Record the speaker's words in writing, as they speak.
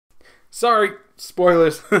Sorry,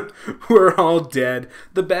 spoilers. We're all dead.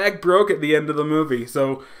 The bag broke at the end of the movie,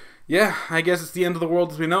 so yeah, I guess it's the end of the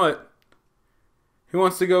world as we know it. Who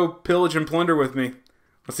wants to go pillage and plunder with me?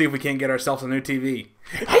 Let's see if we can't get ourselves a new TV.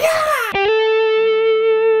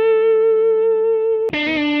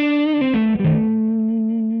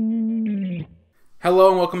 Hello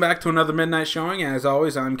and welcome back to another midnight showing. As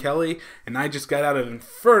always, I'm Kelly, and I just got out of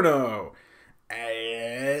Inferno.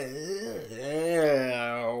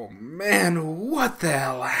 Oh man, what the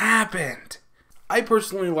hell happened? I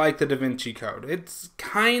personally like the Da Vinci Code. It's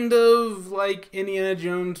kind of like Indiana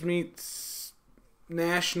Jones meets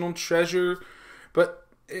National Treasure, but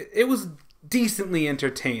it was decently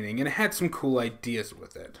entertaining, and it had some cool ideas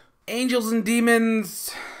with it. Angels and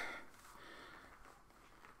Demons...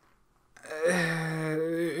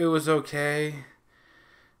 it was okay.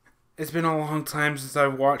 It's been a long time since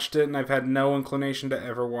I've watched it, and I've had no inclination to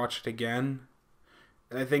ever watch it again.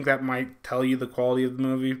 I think that might tell you the quality of the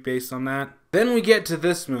movie based on that. Then we get to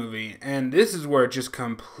this movie, and this is where it just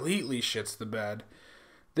completely shits the bed.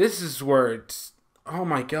 This is where it's... oh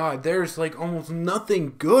my god, there's like almost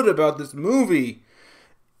nothing good about this movie.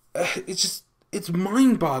 It's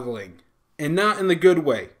mind-boggling. And not in the good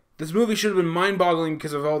way. This movie should have been mind-boggling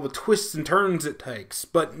because of all the twists and turns it takes.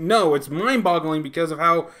 But no, it's mind-boggling because of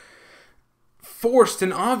how forced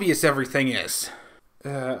and obvious everything is.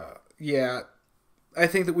 Yeah, I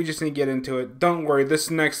think that we just need to get into it. Don't worry,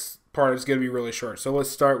 this next part is going to be really short. So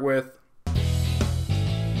let's start with...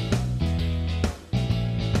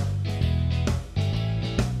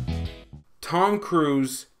 Tom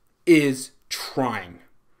Cruise is trying.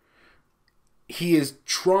 He is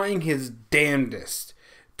trying his damnedest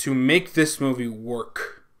to make this movie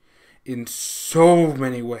work in so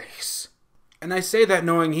many ways. And I say that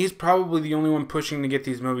knowing he's probably the only one pushing to get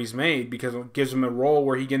these movies made because it gives him a role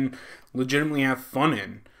where he can legitimately have fun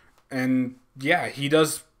in. And yeah, he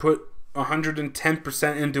does put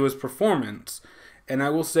 110% into his performance. And I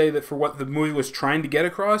will say that for what the movie was trying to get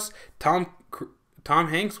across, Tom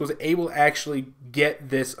Hanks was able to actually get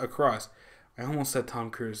this across. I almost said Tom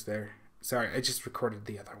Cruise there. Sorry, I just recorded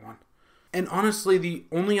the other one. And honestly, the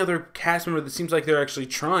only other cast member that seems like they're actually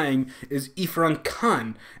trying is Inferno.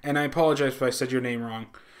 And I apologize if I said your name wrong.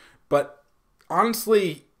 But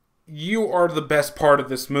honestly, you are the best part of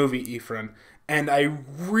this movie, Inferno. And I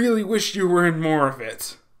really wish you were in more of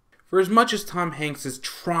it. For as much as Tom Hanks is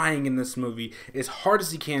trying in this movie, as hard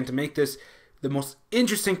as he can to make this the most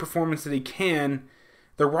interesting performance that he can,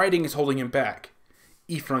 the writing is holding him back.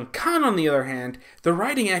 Inferno, on the other hand, the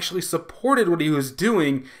writing actually supported what he was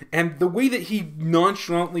doing, and the way that he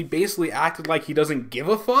nonchalantly basically acted like he doesn't give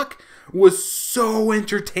a fuck was so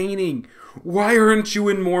entertaining. Why aren't you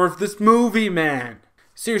in more of this movie, man?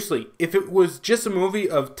 Seriously, if it was just a movie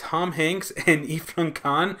of Tom Hanks and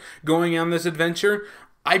Inferno going on this adventure,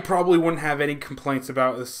 I probably wouldn't have any complaints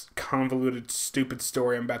about this convoluted, stupid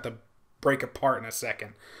story I'm about to break apart in a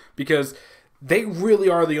second. Because they really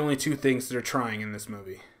are the only two things that are trying in this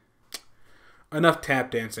movie. Enough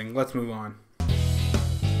tap dancing. Let's move on.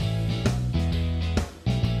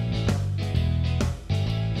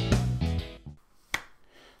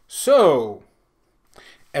 So,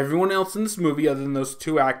 everyone else in this movie other than those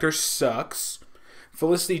two actors sucks.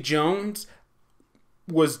 Felicity Jones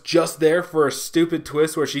was just there for a stupid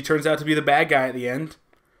twist where she turns out to be the bad guy at the end.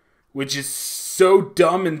 Which is so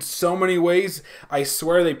dumb in so many ways. I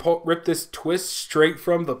swear they ripped this twist straight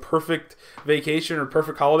from The Perfect Vacation or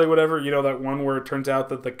Perfect Holiday, whatever. You know, that one where it turns out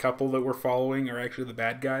that the couple that we're following are actually the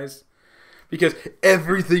bad guys. Because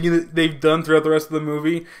everything that they've done throughout the rest of the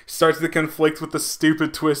movie starts to conflict with the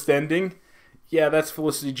stupid twist ending. Yeah, that's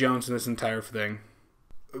Felicity Jones in this entire thing.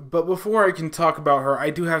 But before I can talk about her, I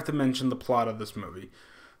do have to mention the plot of this movie.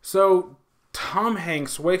 So, Tom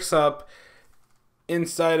Hanks wakes up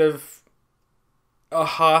inside of a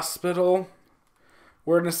hospital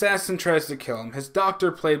where an assassin tries to kill him. His doctor,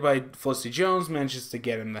 played by Felicity Jones, manages to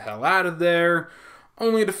get him the hell out of there,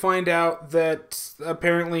 only to find out that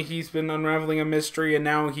apparently he's been unraveling a mystery and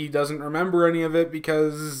now he doesn't remember any of it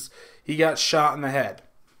because he got shot in the head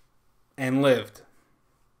and lived.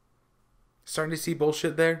 Starting to see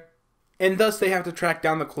bullshit there? And thus they have to track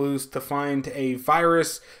down the clues to find a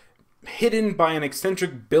virus hidden by an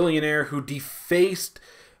eccentric billionaire who defaced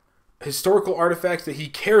historical artifacts that he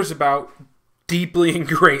cares about deeply and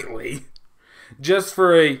greatly. Just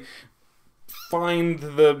for a find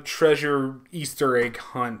the treasure Easter egg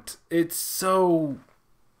hunt. It's so...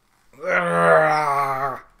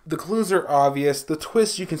 The clues are obvious. The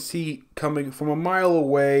twist you can see coming from a mile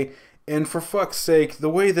away. And for fuck's sake, the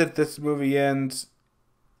way that this movie ends...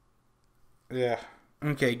 Yeah.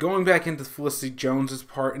 Okay, going back into Felicity Jones's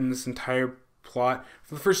part in this entire plot,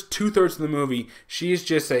 for the first 2/3 of the movie, she is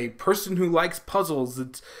just a person who likes puzzles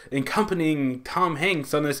that's accompanying Tom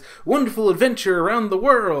Hanks on this wonderful adventure around the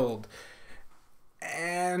world,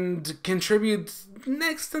 and contributes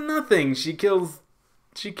next to nothing. She kills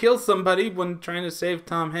somebody when trying to save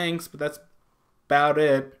Tom Hanks, but that's about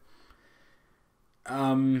it.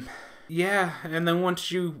 Yeah, and then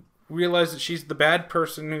once you realize that she's the bad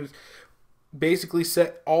person who's basically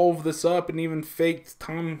set all of this up and even faked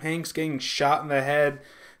Tom Hanks getting shot in the head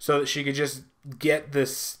so that she could just get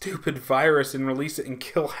this stupid virus and release it and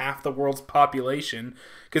kill half the world's population.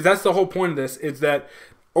 Because that's the whole point of this, is that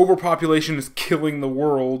overpopulation is killing the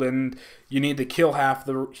world and you need to kill half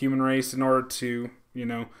the human race in order to,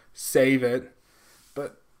 save it.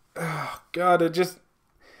 But, oh God, it just...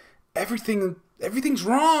 Everything's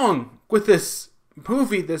wrong with this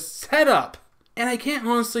movie, this setup. And I can't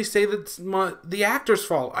honestly say that it's the actor's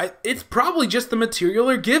fault. It's probably just the material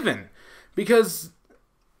they're given. Because,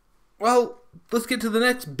 well, let's get to the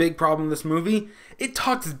next big problem in this movie. It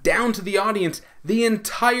talks down to the audience the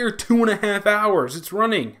entire 2.5 hours it's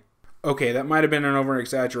running. Okay, that might have been an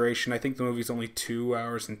over-exaggeration. I think the movie's only 2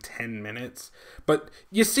 hours and 10 minutes. But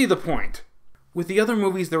you see the point. With the other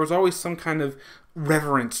movies, there was always some kind of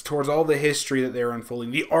reverence towards all the history that they were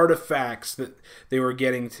unfolding, the artifacts that they were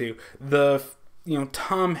getting to, the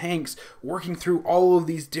Tom Hanks working through all of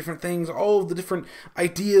these different things, all of the different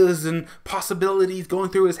ideas and possibilities going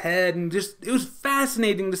through his head, and just, it was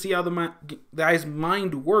fascinating to see how the guy's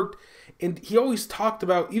mind worked. And he always talked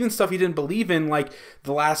about even stuff he didn't believe in, like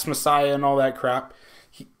The Last Messiah and all that crap.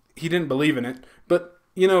 He didn't believe in it, but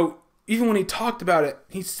even when he talked about it,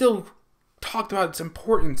 he still talked about its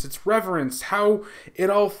importance, its reverence, how it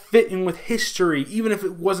all fit in with history, even if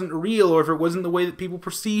it wasn't real or if it wasn't the way that people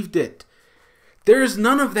perceived it. There is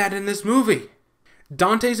none of that in this movie.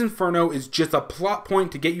 Dante's Inferno is just a plot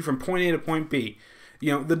point to get you from point A to point B.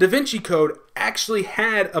 The Da Vinci Code actually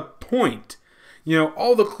had a point.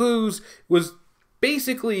 All the clues was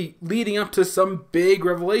basically leading up to some big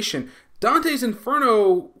revelation. Dante's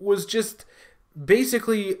Inferno was just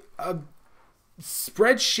basically a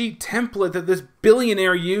spreadsheet template that this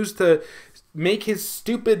billionaire used to make his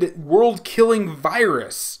stupid world-killing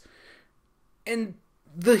virus. And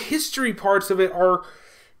the history parts of it are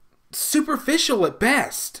superficial at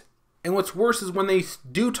best. And what's worse is when they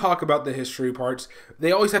do talk about the history parts,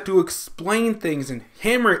 they always have to explain things and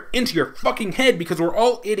hammer it into your fucking head because we're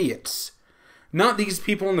all idiots. Not these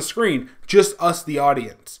people on the screen, just us, the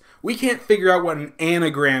audience. We can't figure out what an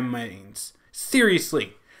anagram means.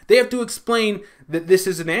 Seriously. They have to explain that this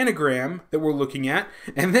is an anagram that we're looking at,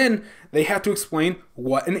 and then they have to explain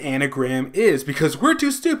what an anagram is, because we're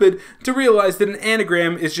too stupid to realize that an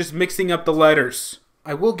anagram is just mixing up the letters.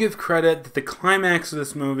 I will give credit that the climax of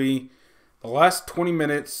this movie, the last 20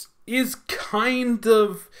 minutes, is kind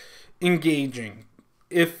of engaging,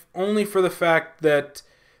 if only for the fact that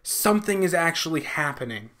something is actually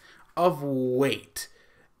happening of weight.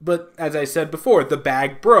 But as I said before, the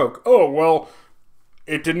bag broke. Oh, well,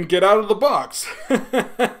 it didn't get out of the box.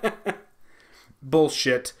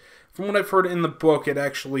 Bullshit. From what I've heard in the book,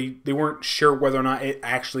 they weren't sure whether or not it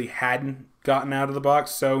actually hadn't gotten out of the box.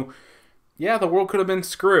 So, yeah, the world could have been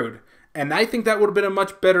screwed. And I think that would have been a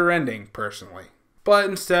much better ending, personally. But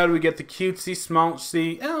instead, we get the cutesy,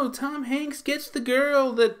 smaltzy, Tom Hanks gets the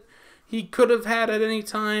girl that he could have had at any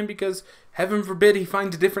time because, heaven forbid, he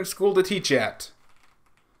finds a different school to teach at.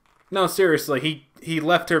 No, seriously, he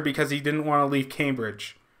left her because he didn't want to leave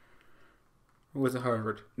Cambridge. Or was it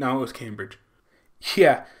Harvard? No, it was Cambridge.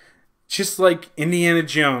 Yeah, just like Indiana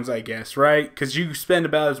Jones, I guess, right? Because you spend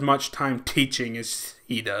about as much time teaching as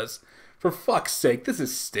he does. For fuck's sake, this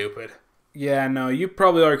is stupid. Yeah, no, you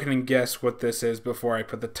probably already can guess what this is before I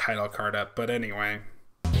put the title card up, but anyway.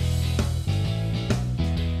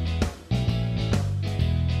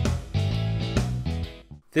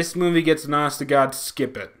 This movie gets an honest to God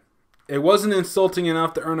skip it. It wasn't insulting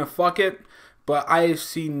enough to earn a fuck it, but I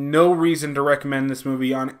see no reason to recommend this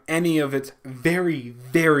movie on any of its very,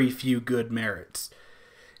 very few good merits.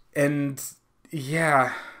 And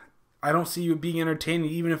yeah, I don't see you being entertaining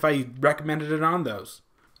even if I recommended it on those.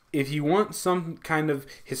 If you want some kind of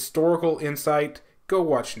historical insight, go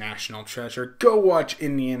watch National Treasure, go watch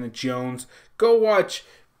Indiana Jones, go watch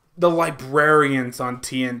The Librarians on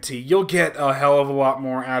TNT. You'll get a hell of a lot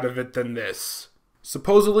more out of it than this.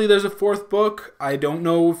 Supposedly there's a fourth book. I don't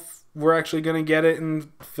know if we're actually going to get it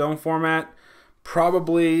in film format.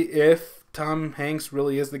 Probably if Tom Hanks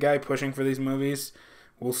really is the guy pushing for these movies.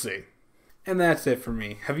 We'll see. And that's it for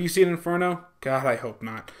me. Have you seen Inferno? God, I hope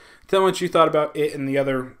not. Tell me what you thought about it and the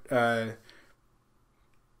other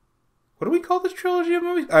What do we call this trilogy of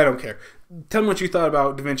movies? I don't care. Tell me what you thought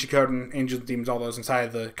about Da Vinci Code and Angels and Demons, all those inside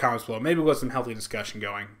of the comments below. Maybe we'll get some healthy discussion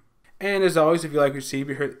going. And as always, if you like what you see,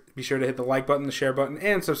 be sure to hit the like button, the share button,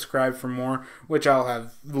 and subscribe for more, which I'll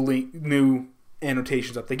have the new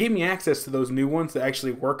annotations up. They gave me access to those new ones that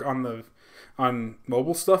actually work on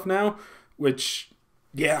mobile stuff now, which,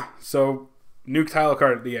 yeah, so new title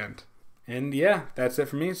card at the end. And yeah, that's it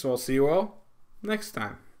for me, so I'll see you all next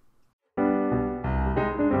time.